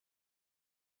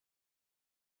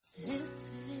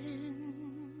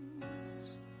listen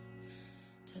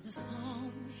to the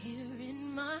song here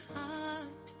in my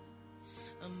heart,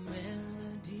 a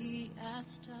melody I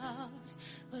start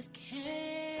but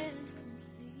can't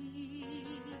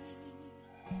complete.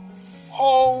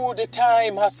 Oh, the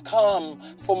time has come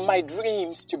for my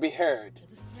dreams to be heard.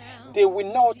 They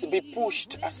will not be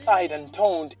pushed aside and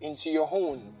turned into your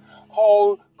own.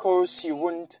 All cause you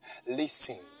won't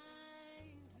listen.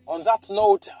 On that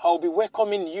note, I'll be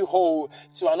welcoming you all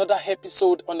to another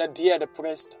episode on the Dear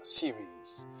Depressed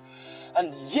series.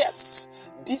 And yes,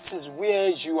 this is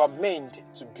where you are meant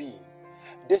to be.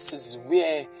 This is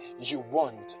where you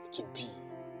want to be.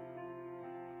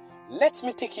 Let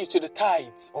me take you to the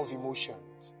tides of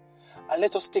emotions, and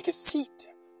let us take a seat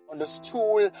on the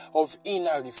stool of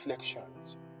inner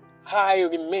reflections. I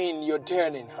remain your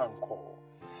darling anchor,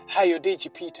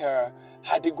 Ayodeji Peter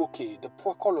Adegoke, the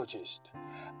prochologist.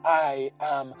 I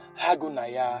am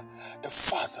Hagunaya, the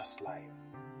father's lion.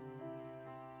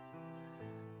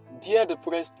 Dear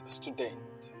depressed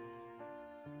student,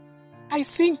 I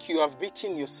think you have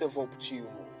beaten yourself up too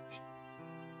much.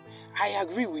 I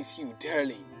agree with you,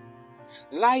 darling.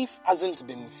 Life hasn't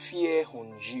been fair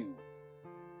on you.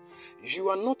 You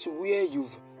are not where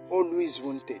you've always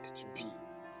wanted to be.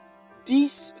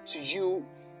 This to you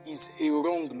is a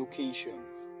wrong location.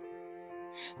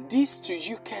 This to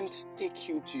you can't take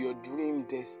you to your dream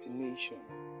destination.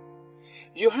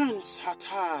 Your hands are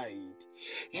tied.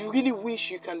 You really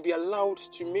wish you can be allowed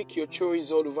to make your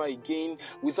choice all over again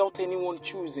without anyone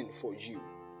choosing for you.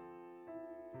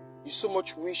 You so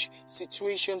much wish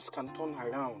situations can turn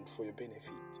around for your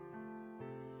benefit.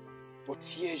 But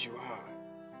here you are,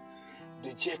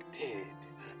 dejected,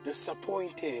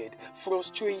 disappointed,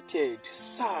 frustrated,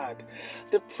 sad,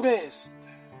 depressed.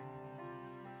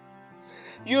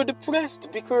 You're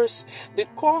depressed because the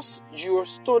course you're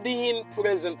studying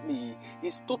presently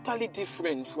is totally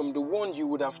different from the one you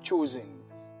would have chosen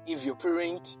if your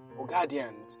parents or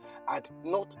guardians had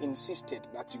not insisted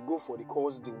that you go for the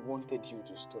course they wanted you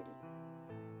to study.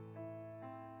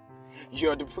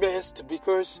 You're depressed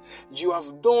because you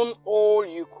have done all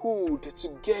you could to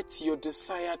get your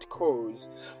desired course,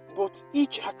 but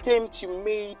each attempt you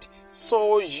made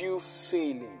saw you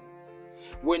failing.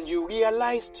 When you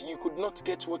realized you could not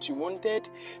get what you wanted,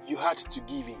 you had to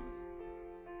give in.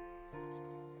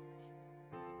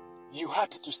 You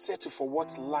had to settle for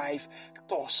what life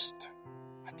tossed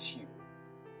at you.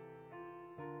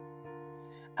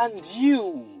 And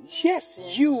you,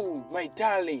 yes you, my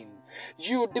darling,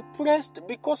 you're depressed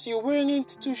because you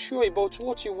weren't too sure about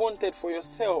what you wanted for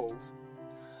yourself.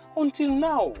 Until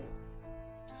now.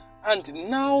 And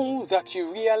now that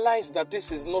you realize that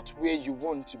this is not where you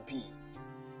want to be,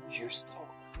 you're stuck.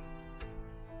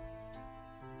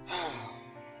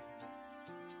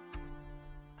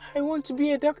 I want to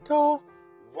be a doctor.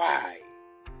 Why?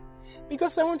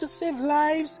 Because I want to save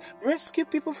lives, rescue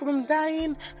people from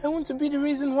dying. I want to be the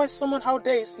reason why someone out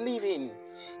there is living.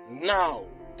 Now,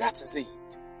 that is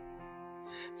it.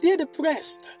 Dear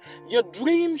depressed, your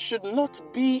dream should not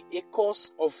be a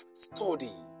course of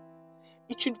study.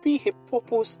 It should be a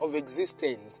purpose of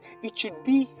existence. It should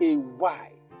be a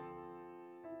why.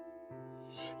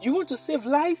 You want to save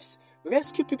lives,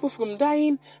 rescue people from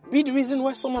dying, be the reason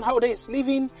why someone out there is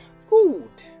living?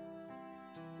 Good.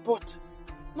 But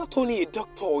not only a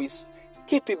doctor is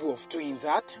capable of doing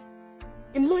that,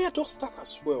 a lawyer does that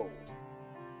as well.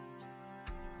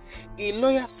 A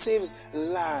lawyer saves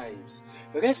lives,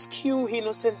 rescue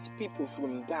innocent people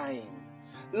from dying.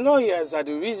 Lawyers are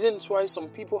the reasons why some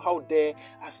people out there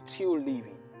are still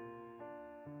living.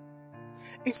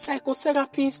 A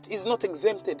psychotherapist is not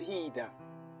exempted either.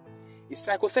 A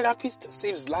psychotherapist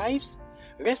saves lives,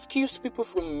 rescues people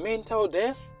from mental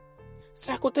death.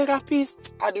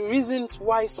 Psychotherapists are the reasons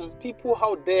why some people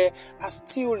out there are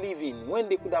still living when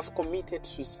they could have committed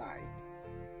suicide.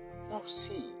 Now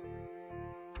see,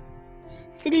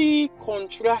 3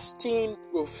 contrasting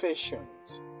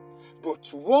professions,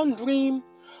 but one dream,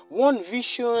 one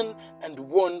vision, and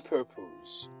one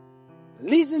purpose.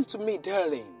 Listen to me,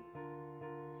 darling.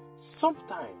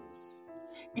 Sometimes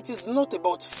it is not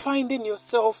about finding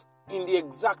yourself in the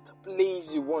exact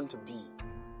place you want to be.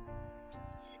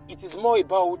 It is more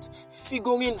about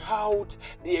figuring out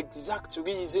the exact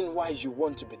reason why you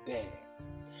want to be there.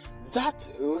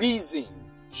 That reason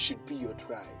should be your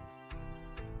drive.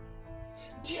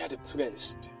 Dear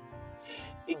depressed,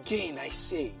 again I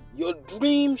say, your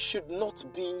dream should not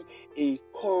be a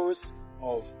course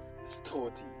of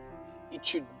study. It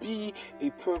should be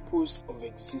a purpose of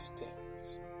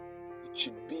existence. It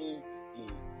should be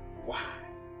a why.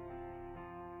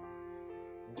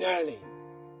 Darling,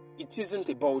 it isn't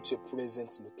about your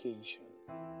present location.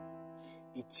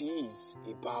 It is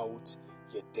about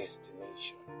your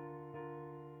destination.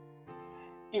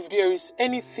 If there is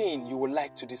anything you would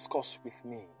like to discuss with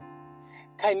me,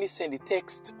 kindly send a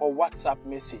text or WhatsApp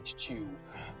message to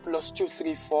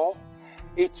 +234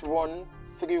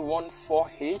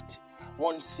 813148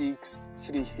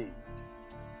 1638.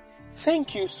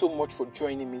 Thank you so much for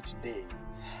joining me today.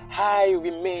 I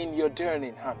remain your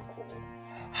darling Hanko,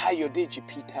 Ayodeji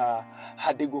Peter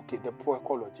Hadegoke, the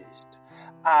poecologist.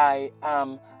 I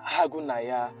am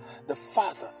Hagunaya, the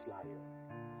father's lion.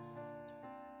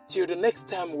 Till the next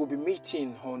time we'll be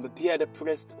meeting on the Dear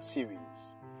Depressed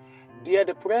series. Dear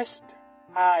Depressed,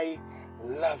 I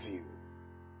love you.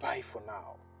 Bye for now.